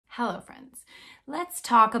Hello friends, let's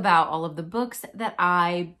talk about all of the books that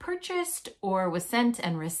I purchased or was sent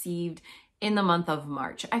and received in the month of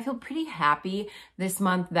March. I feel pretty happy this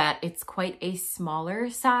month that it's quite a smaller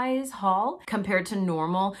size haul compared to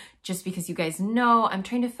normal, just because you guys know I'm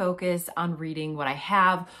trying to focus on reading what I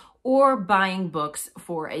have or buying books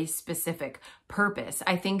for a specific purpose.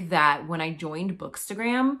 I think that when I joined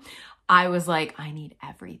Bookstagram, I was like, I need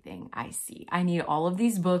everything I see. I need all of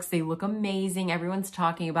these books. They look amazing. Everyone's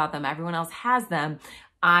talking about them. Everyone else has them.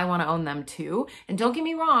 I want to own them too. And don't get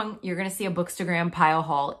me wrong, you're going to see a Bookstagram pile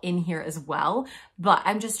haul in here as well. But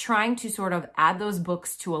I'm just trying to sort of add those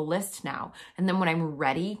books to a list now. And then when I'm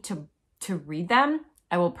ready to read them,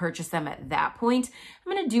 I will purchase them at that point.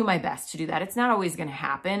 I'm going to do my best to do that. It's not always going to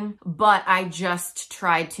happen, but I just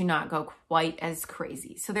tried to not go quite as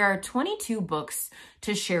crazy. So there are 22 books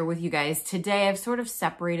to share with you guys today. I've sort of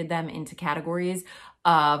separated them into categories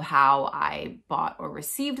of how I bought or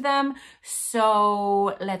received them.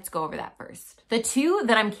 So let's go over that first. The two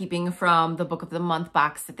that I'm keeping from the Book of the Month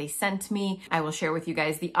box that they sent me, I will share with you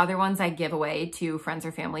guys. The other ones I give away to friends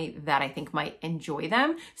or family that I think might enjoy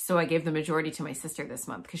them. So I gave the majority to my sister this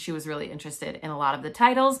month because she was really interested in a lot of the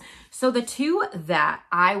titles. So the two that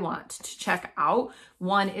I want to check out,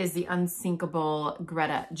 one is The Unsinkable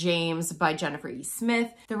Greta James by Jennifer E.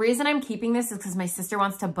 Smith. The reason I'm keeping this is because my sister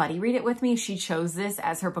wants to buddy read it with me. She chose this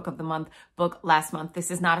as her Book of the Month book last month. This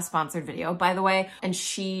is not a sponsored video, by the way. And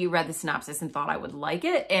she read the synopsis and thought I would like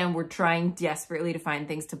it. And we're trying desperately to find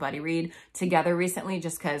things to buddy read together recently,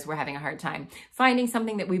 just because we're having a hard time finding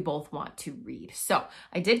something that we both want to read. So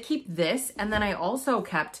I did keep this. And then I also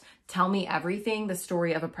kept Tell Me Everything, The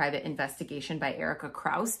Story of a Private Investigation by Erica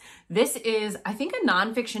Krauss. This is, I think, a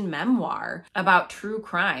nonfiction memoir about true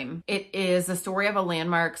crime. It is the story of a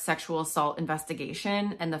landmark sexual assault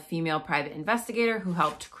investigation and the female private investigator who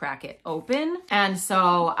helped crack it open. And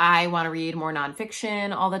so I want to read more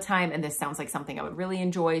nonfiction all the time, and this sounds like something I would really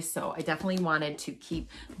enjoy. So I definitely wanted to keep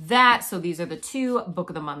that. So these are the two Book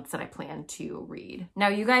of the Months that I plan to read. Now,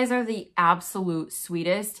 you guys are the absolute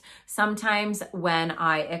sweetest. Sometimes when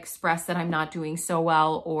I express that I'm not doing so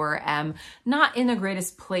well or am not in the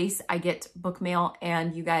greatest place, I get book mail,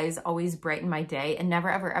 and you guys always brighten my day and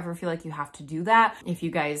never, ever, ever feel like you have to do that. If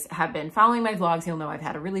you guys have been following my vlogs, you'll know I've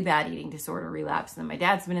had a really bad eating disorder relapse, and then my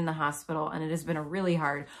dad's been in the hospital, and it has been a really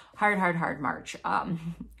hard March.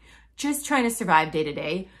 Just trying to survive day to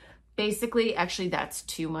day. Basically, actually, that's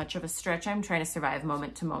too much of a stretch. I'm trying to survive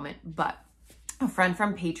moment to moment, but a friend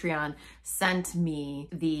from Patreon sent me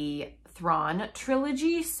the Thrawn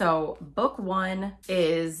trilogy. So book one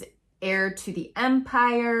is Heir to the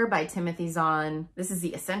Empire by Timothy Zahn. This is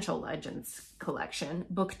the Essential Legends collection.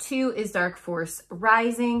 Book two is Dark Force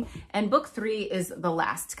Rising, and book three is The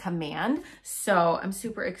Last Command. So I'm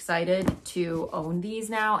super excited to own these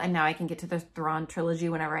now, and now I can get to the Thrawn trilogy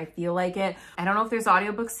whenever I feel like it. I don't know if there's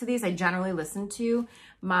audiobooks to these. I generally listen to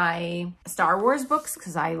my Star Wars books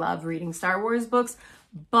because I love reading Star Wars books,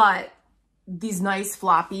 but these nice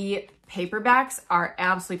floppy paperbacks are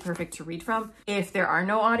absolutely perfect to read from if there are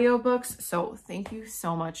no audiobooks. So thank you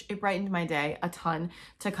so much. It brightened my day a ton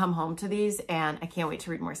to come home to these, and I can't wait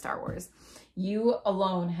to read more Star Wars. You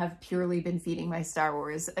alone have purely been feeding my Star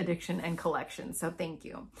Wars addiction and collection, so thank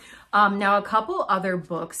you. Now, a couple other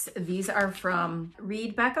books. These are from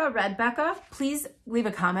Read Becca. Please leave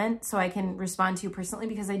a comment so I can respond to you personally,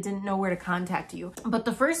 because I didn't know where to contact you. But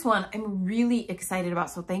the first one I'm really excited about,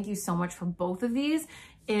 so thank you so much for both of these,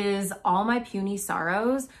 is All My Puny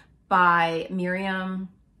Sorrows by Miriam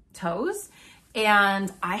Toews. And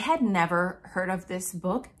I had never heard of this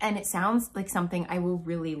book, and it sounds like something I will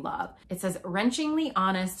really love. It says, wrenchingly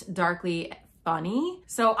honest, darkly funny.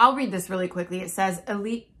 So I'll read this really quickly. It says,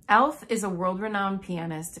 Elf is a world-renowned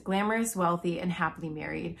pianist, glamorous, wealthy, and happily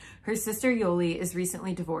married. Her sister Yoli is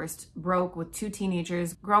recently divorced, broke, with two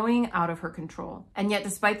teenagers, growing out of her control. And yet,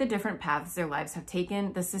 despite the different paths their lives have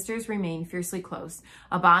taken, the sisters remain fiercely close,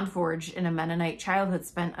 a bond forged in a Mennonite childhood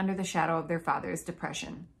spent under the shadow of their father's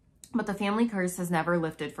depression. But the family curse has never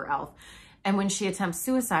lifted for Elf. And when she attempts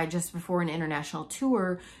suicide just before an international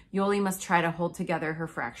tour, Yoli must try to hold together her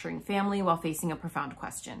fracturing family while facing a profound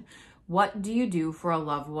question. What do you do for a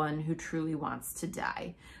loved one who truly wants to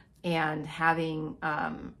die? And having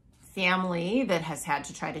family that has had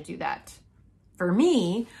to try to do that for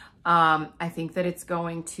me, I think that it's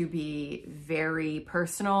going to be very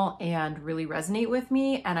personal and really resonate with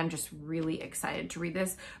me. And I'm just really excited to read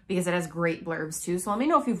this because it has great blurbs too. So let me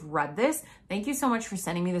know if you've read this. Thank you so much for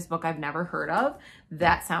sending me this book I've never heard of.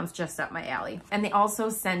 That sounds just up my alley. And they also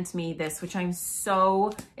sent me this, which I'm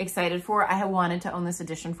so excited for. I have wanted to own this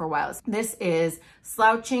edition for a while. This is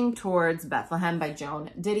Slouching Towards Bethlehem by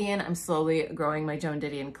Joan Didion. I'm slowly growing my Joan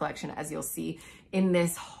Didion collection, as you'll see in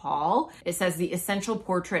this haul. It says the essential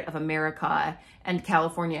portrait of America and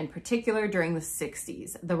California in particular during the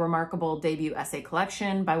 60s, the remarkable debut essay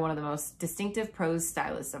collection by one of the most distinctive prose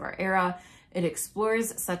stylists of our era. It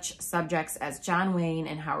explores such subjects as John Wayne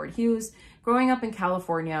and Howard Hughes, growing up in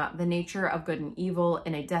California, the nature of good and evil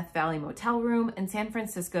in a Death Valley motel room in San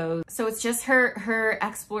Francisco. So it's just her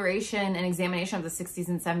exploration and examination of the 60s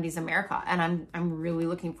and 70s America. And I'm really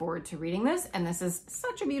looking forward to reading this. And this is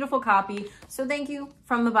such a beautiful copy. So thank you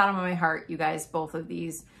from the bottom of my heart, you guys, both of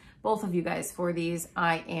you guys for these.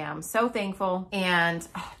 I am so thankful. And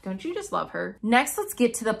oh, don't you just love her? Next, let's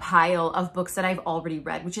get to the pile of books that I've already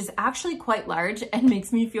read, which is actually quite large and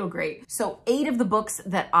makes me feel great. So 8 of the books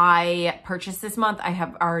that I purchased this month, I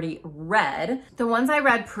have already read. The ones I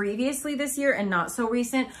read previously this year and not so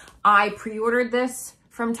recent, I pre-ordered this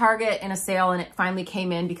from Target in a sale and it finally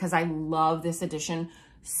came in because I love this edition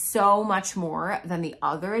so much more than the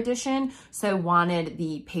other edition. So I wanted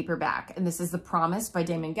the paperback. And this is The Promise by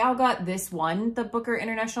Damon Galgut. This won the Booker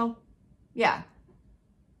International. Yeah.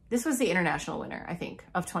 This was the international winner, I think,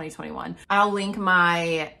 of 2021. I'll link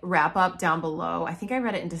my wrap up down below. I think I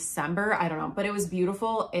read it in December. I don't know, but it was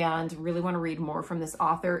beautiful and really want to read more from this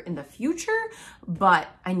author in the future, but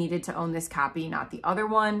I needed to own this copy, not the other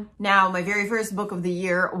one. Now, my very first book of the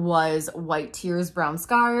year was White Tears, Brown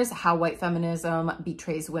Scars, How White Feminism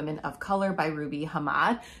Betrays Women of Color by Ruby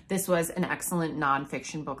Hamad. This was an excellent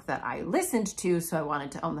nonfiction book that I listened to, so I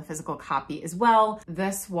wanted to own the physical copy as well.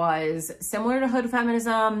 This was similar to Hood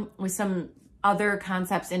Feminism, with some other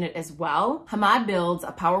concepts in it as well. Hamad builds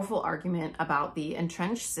a powerful argument about the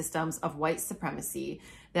entrenched systems of white supremacy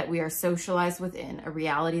that we are socialized within, a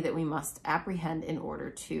reality that we must apprehend in order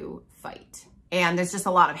to fight. And there's just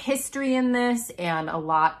a lot of history in this and a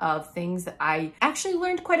lot of things that I actually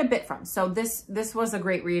learned quite a bit from. So this was a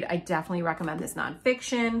great read. I definitely recommend this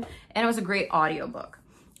nonfiction, and it was a great audiobook.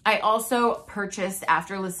 I also purchased,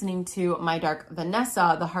 after listening to My Dark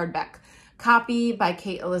Vanessa, the hardback copy by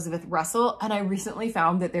Kate Elizabeth Russell, and I recently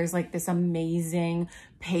found that there's like this amazing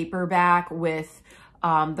paperback with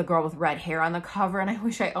the girl with red hair on the cover, and I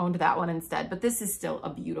wish I owned that one instead, but this is still a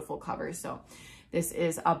beautiful cover. So this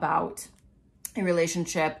is about a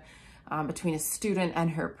relationship between a student and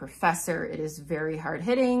her professor. It is very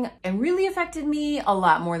hard-hitting and really affected me a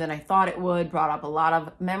lot more than I thought it would. Brought up a lot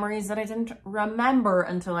of memories that I didn't remember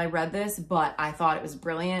until I read this, but I thought it was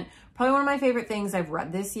brilliant. Probably one of my favorite things I've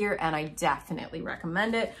read this year, and I definitely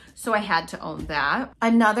recommend it. So I had to own that.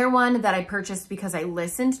 Another one that I purchased because I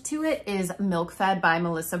listened to it is Milk Fed by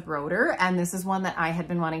Melissa Broder. And this is one that I had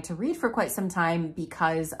been wanting to read for quite some time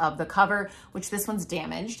because of the cover, which this one's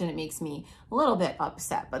damaged and it makes me a little bit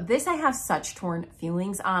upset. But this I have such torn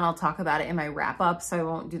feelings on. I'll talk about it in my wrap up, so I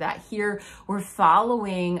won't do that here. We're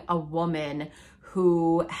following a woman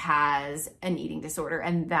who has an eating disorder,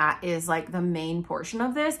 and that is like the main portion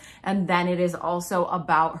of this. And then it is also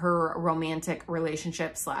about her romantic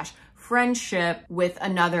relationship slash friendship with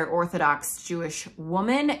another Orthodox Jewish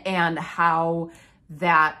woman and how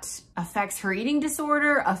that affects her eating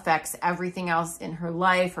disorder, affects everything else in her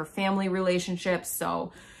life, her family relationships.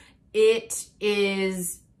 So it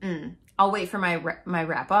is, I'll wait for my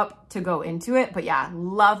wrap up to go into it. But yeah,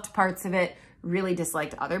 loved parts of it. Really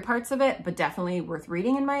disliked other parts of it, but definitely worth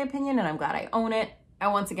reading in my opinion, and I'm glad I own it. I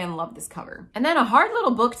once again love this cover. And then a hard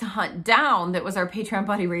little book to hunt down that was our Patreon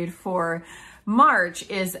buddy read for March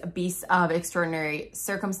is Beasts of Extraordinary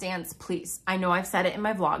Circumstance. Please, I know I've said it in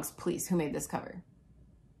my vlogs, please, who made this cover?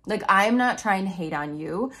 Like, I am not trying to hate on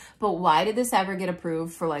you, but why did this ever get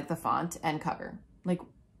approved for like the font and cover? Like,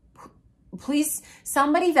 please,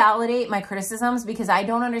 somebody validate my criticisms, because I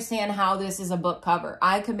don't understand how this is a book cover.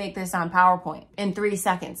 I could make this on PowerPoint in 3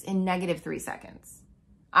 seconds, in -3 seconds.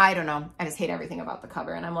 I don't know. I just hate everything about the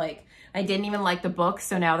cover. And I'm like, I didn't even like the book.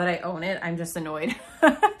 So now that I own it, I'm just annoyed.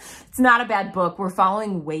 It's not a bad book. We're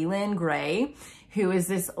following Waylon Gray, who is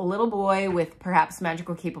this little boy with perhaps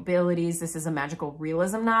magical capabilities. This is a magical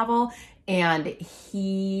realism novel, and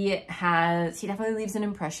he definitely leaves an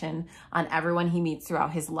impression on everyone he meets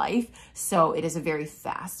throughout his life. So it is a very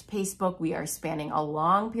fast-paced book. We are spanning a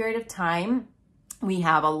long period of time, We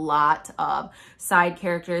have a lot of side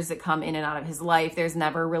characters that come in and out of his life. There's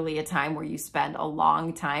never really a time where you spend a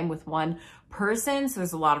long time with one person. So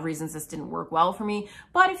there's a lot of reasons this didn't work well for me.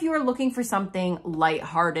 But if you are looking for something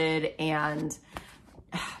lighthearted and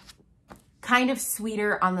kind of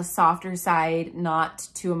sweeter on the softer side, not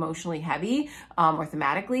too emotionally heavy or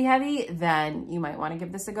thematically heavy, then you might want to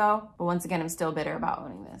give this a go. But once again, I'm still bitter about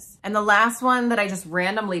owning this. And the last one that I just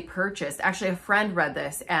randomly purchased, actually a friend read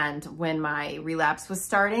this, and when my relapse was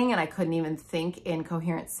starting and I couldn't even think in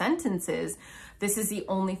coherent sentences, this is the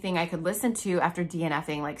only thing I could listen to after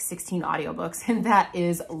DNFing like 16 audiobooks, and that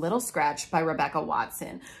is Little Scratch by Rebecca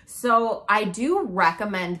Watson. So I do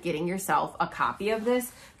recommend getting yourself a copy of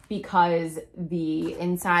this because the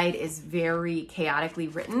inside is very chaotically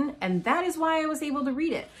written, and that is why I was able to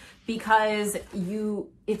read it, because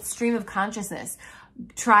it's stream of consciousness.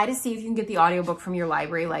 Try to see if you can get the audiobook from your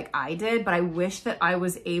library like I did, but I wish that I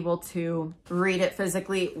was able to read it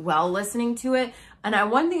physically while listening to it.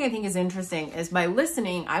 And one thing I think is interesting is by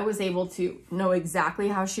listening, I was able to know exactly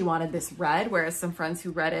how she wanted this read, whereas some friends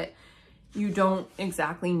who read it, you don't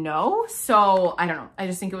exactly know. So I don't know. I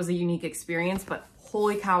just think it was a unique experience, but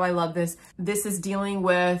holy cow, I love this. This is dealing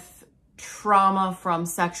with trauma from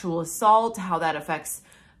sexual assault, how that affects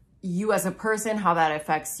you as a person, how that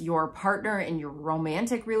affects your partner in your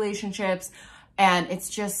romantic relationships. And it's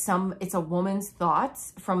just it's a woman's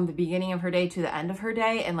thoughts from the beginning of her day to the end of her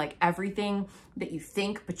day, and like everything that you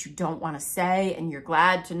think but you don't want to say, and you're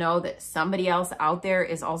glad to know that somebody else out there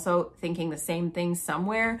is also thinking the same thing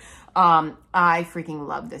somewhere. I freaking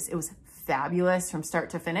love this. It was fabulous from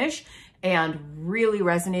start to finish and really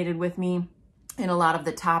resonated with me in a lot of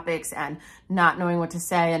the topics and not knowing what to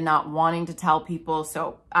say and not wanting to tell people.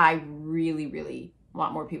 So I really, really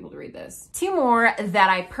want more people to read this. Two more that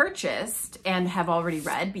I purchased and have already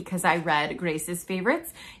read because I read Grace's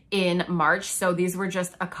favorites in March. So these were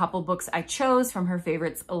just a couple books I chose from her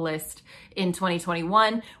favorites list in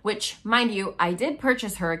 2021, which, mind you, I did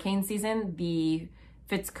purchase Hurricane Season, the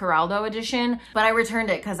Fitzcarraldo edition, but I returned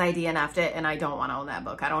it because I DNF'd it and I don't want to own that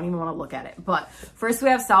book. I don't even want to look at it. But first we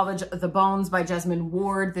have Salvage the Bones by Jesmyn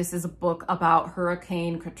Ward. This is a book about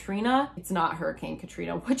Hurricane Katrina. It's not Hurricane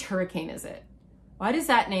Katrina. Which hurricane is it? Why does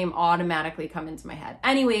that name automatically come into my head?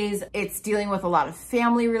 Anyways, it's dealing with a lot of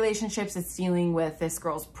family relationships. It's dealing with this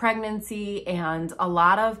girl's pregnancy and a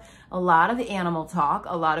lot of animal talk,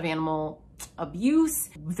 a lot of animal abuse.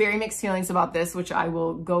 Very mixed feelings about this, which I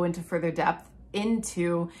will go into further depth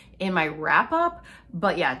into in my wrap up.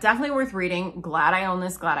 But yeah, definitely worth reading. Glad I own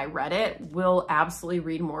this, glad I read it. Will absolutely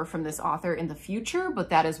read more from this author in the future,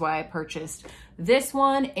 but that is why I purchased this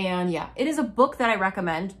one. And yeah, it is a book that I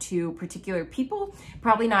recommend to particular people,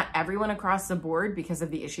 probably not everyone across the board because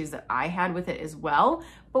of the issues that I had with it as well,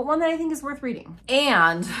 but one that I think is worth reading.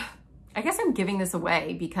 And I guess I'm giving this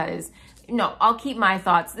away because, no, I'll keep my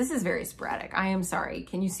thoughts. This is very sporadic. I am sorry.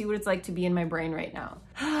 Can you see what it's like to be in my brain right now?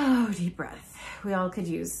 Oh, deep breath. We all could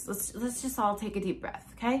use, let's just all take a deep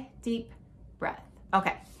breath, okay? Deep breath.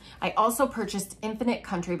 Okay. I also purchased Infinite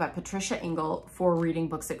Country by Patricia Engel for reading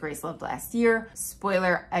books that Grace loved last year.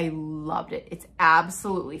 Spoiler, I loved it. It's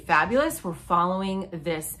absolutely fabulous. We're following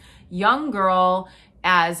this young girl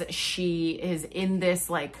as she is in this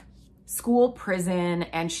like school prison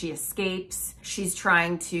and she escapes. She's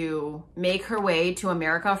trying to make her way to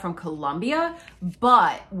America from Colombia.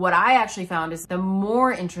 But what I actually found is the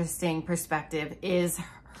more interesting perspective is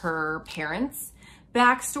her parents'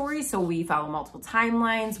 backstory. So we follow multiple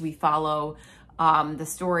timelines. We follow the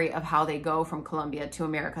story of how they go from Colombia to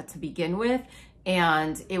America to begin with.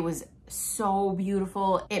 And it was so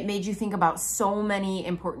beautiful. It made you think about so many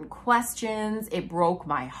important questions. It broke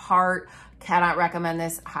my heart. Cannot recommend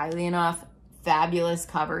this highly enough. Fabulous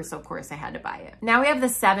cover, so of course I had to buy it. Now we have the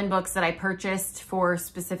 7 books that I purchased for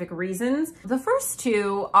specific reasons. The first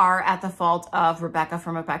 2 are at the fault of Rebecca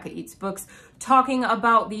from Rebecca Eats Books, talking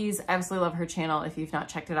about these. I absolutely love her channel. If you've not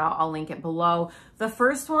checked it out, I'll link it below. The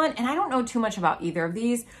first one, and I don't know too much about either of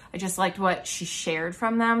these, I just liked what she shared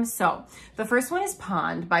from them. So the first one is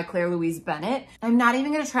Pond by Claire Louise Bennett. I'm not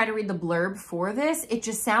even gonna try to read the blurb for this. It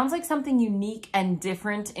just sounds like something unique and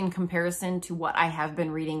different in comparison to what I have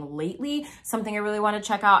been reading lately. Something I really want to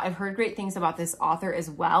check out. I've heard great things about this author as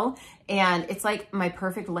well. And it's like my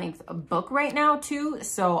perfect length book right now too.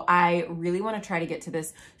 So I really want to try to get to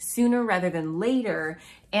this sooner rather than later.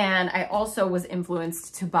 And I also was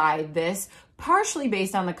influenced to buy this partially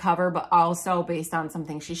based on the cover, but also based on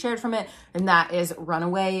something she shared from it. And that is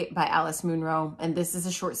Runaway by Alice Munro. And this is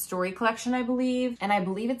a short story collection, I believe. And I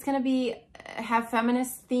believe it's going to have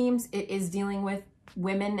feminist themes. It is dealing with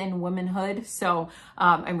women and womanhood. So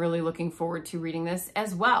I'm really looking forward to reading this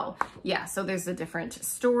as well. Yeah, so there's the different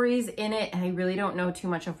stories in it, and I really don't know too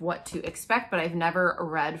much of what to expect, but I've never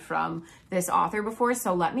read from this author before.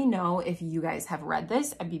 So let me know if you guys have read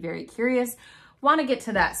this. I'd be very curious. Want to get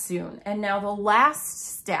to that soon. And now the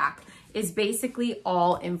last stack is basically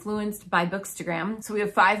all influenced by Bookstagram. So we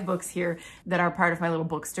have 5 books here that are part of my little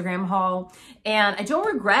Bookstagram haul. And I don't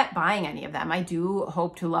regret buying any of them. I do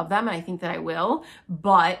hope to love them, and I think that I will.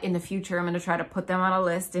 But in the future, I'm going to try to put them on a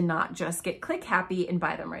list and not just get click happy and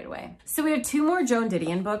buy them right away. So we have 2 more Joan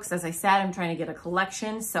Didion books. As I said, I'm trying to get a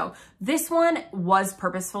collection. So this one was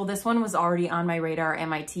purposeful. This one was already on my radar and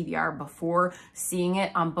my TBR before seeing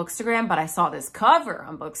it on Bookstagram, but I saw this cover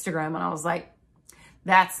on Bookstagram and I was like,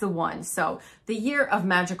 that's the one. So The Year of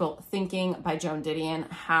Magical Thinking by Joan Didion.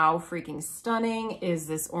 How freaking stunning is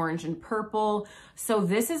this orange and purple? So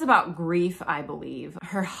this is about grief, I believe.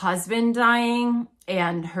 Her husband dying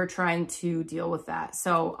and her trying to deal with that.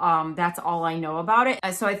 So that's all I know about it.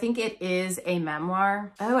 So I think it is a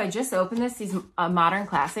memoir. Oh, I just opened this. These modern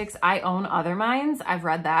classics. I own Other Minds. I've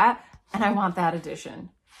read that and I want that edition.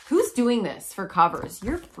 Who's doing this for covers?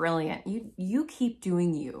 You're brilliant. You keep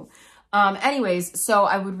doing you. Anyways, so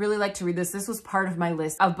I would really like to read this. This was part of my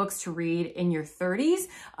list of books to read in your 30s.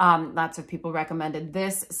 Lots of people recommended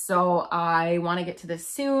this, so I want to get to this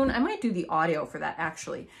soon. I might do the audio for that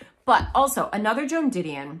actually. But also another Joan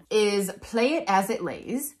Didion is Play It As It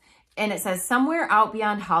Lays. And it says, somewhere out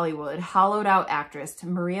beyond Hollywood, hollowed out actress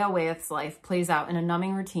Maria Wyeth's life plays out in a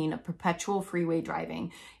numbing routine of perpetual freeway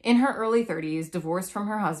driving. In her early 30s, divorced from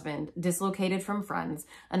her husband, dislocated from friends,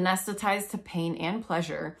 anesthetized to pain and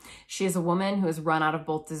pleasure, she is a woman who has run out of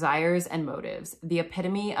both desires and motives, the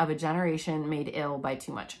epitome of a generation made ill by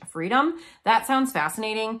too much freedom. That sounds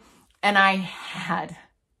fascinating. And I had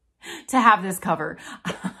to have this cover.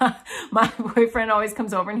 My boyfriend always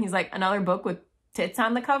comes over and he's like, another book with tits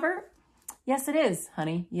on the cover? Yes, it is,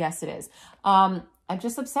 honey. Yes, it is. I'm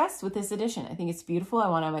just obsessed with this edition. I think it's beautiful. I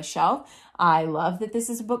want it on my shelf. I love that this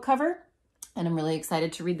is a book cover, and I'm really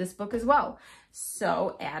excited to read this book as well.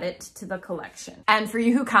 So add it to the collection. And for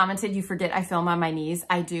you who commented, you forget I film on my knees.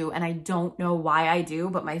 I do, and I don't know why I do,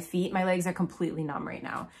 but my legs are completely numb right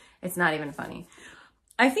now. It's not even funny.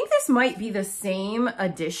 I think this might be the same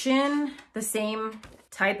edition, the same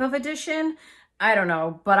type of edition. I don't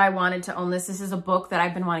know, but I wanted to own this. This is a book that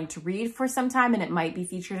I've been wanting to read for some time, and it might be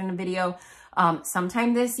featured in a video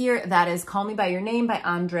sometime this year. That is Call Me By Your Name by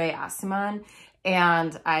Andre Aciman.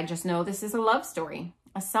 And I just know this is a love story,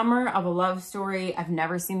 a summer of a love story. I've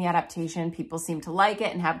never seen the adaptation. People seem to like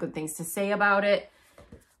it and have good things to say about it.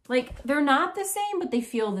 Like, they're not the same, but they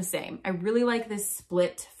feel the same. I really like this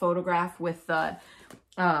split photograph with the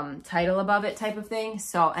title above it type of thing.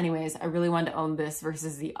 So anyways, I really wanted to own this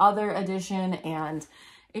versus the other edition, and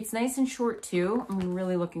it's nice and short too. I'm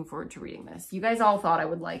really looking forward to reading this. You guys all thought I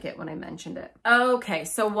would like it when I mentioned it. Okay,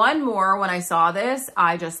 so one more. When I saw this,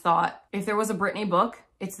 I just thought if there was a Brittany book,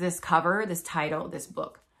 it's this cover, this title, this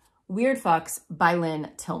book. Weird Fucks by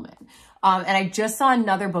Lynn Tillman. And I just saw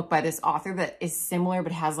another book by this author that is similar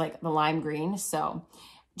but has like the lime green. So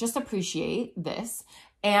just appreciate this.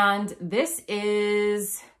 And this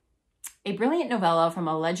is a brilliant novella from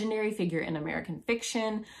a legendary figure in American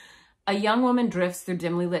fiction. A young woman drifts through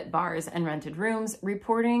dimly lit bars and rented rooms,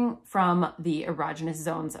 reporting from the erogenous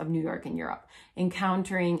zones of New York and Europe.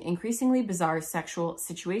 Encountering increasingly bizarre sexual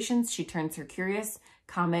situations, she turns her curious,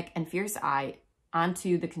 comic, and fierce eye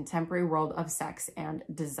onto the contemporary world of sex and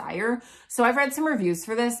desire. So I've read some reviews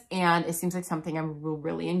for this, and it seems like something I will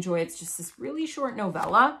really enjoy. It's just this really short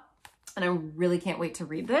novella, and I really can't wait to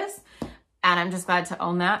read this. And I'm just glad to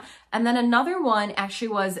own that. And then another one actually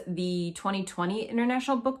was the 2020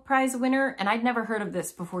 International Book Prize winner, and I'd never heard of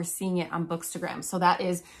this before seeing it on Bookstagram. So that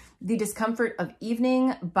is The Discomfort of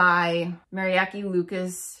Evening by Marieke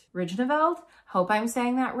Lucas Rijneveld. Hope I'm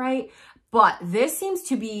saying that right. But this seems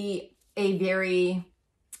to be a very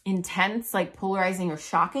intense, like polarizing or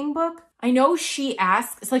shocking book. I know she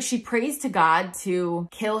asks, it's like she prays to God to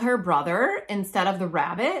kill her brother instead of the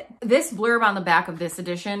rabbit. This blurb on the back of this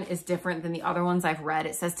edition is different than the other ones I've read.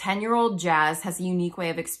 It says 10-year-old Jazz has a unique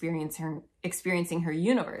way of experiencing her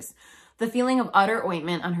universe. The feeling of utter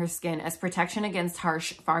ointment on her skin as protection against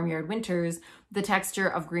harsh farmyard winters, the texture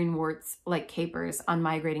of green warts like capers on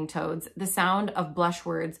migrating toads, the sound of blush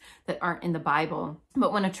words that aren't in the Bible.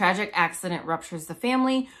 But when a tragic accident ruptures the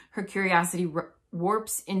family, her curiosity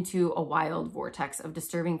warps into a wild vortex of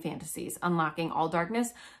disturbing fantasies, unlocking all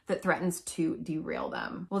darkness that threatens to derail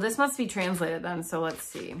them. Well, this must be translated then, so let's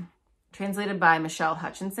see. Translated by Michelle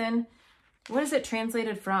Hutchinson. What is it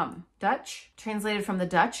translated from? Dutch? Translated from the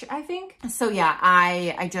Dutch, I think. So yeah,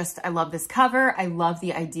 I love this cover. I love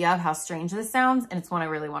the idea of how strange this sounds, and it's one I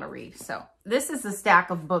really want to read. So this is the stack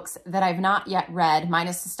of books that I've not yet read,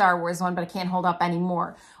 minus the Star Wars one, but I can't hold up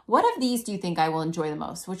anymore. What of these do you think I will enjoy the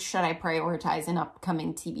most? Which should I prioritize in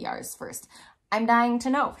upcoming TBRs first? I'm dying to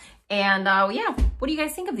know. And yeah, what do you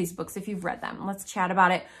guys think of these books if you've read them? Let's chat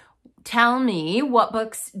about it. Tell me, what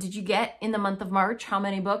books did you get in the month of March? How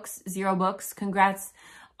many books? 0 books. Congrats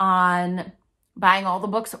on buying all the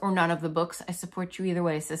books or none of the books. I support you either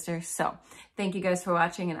way, sister. So thank you guys for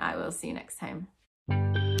watching, and I will see you next time.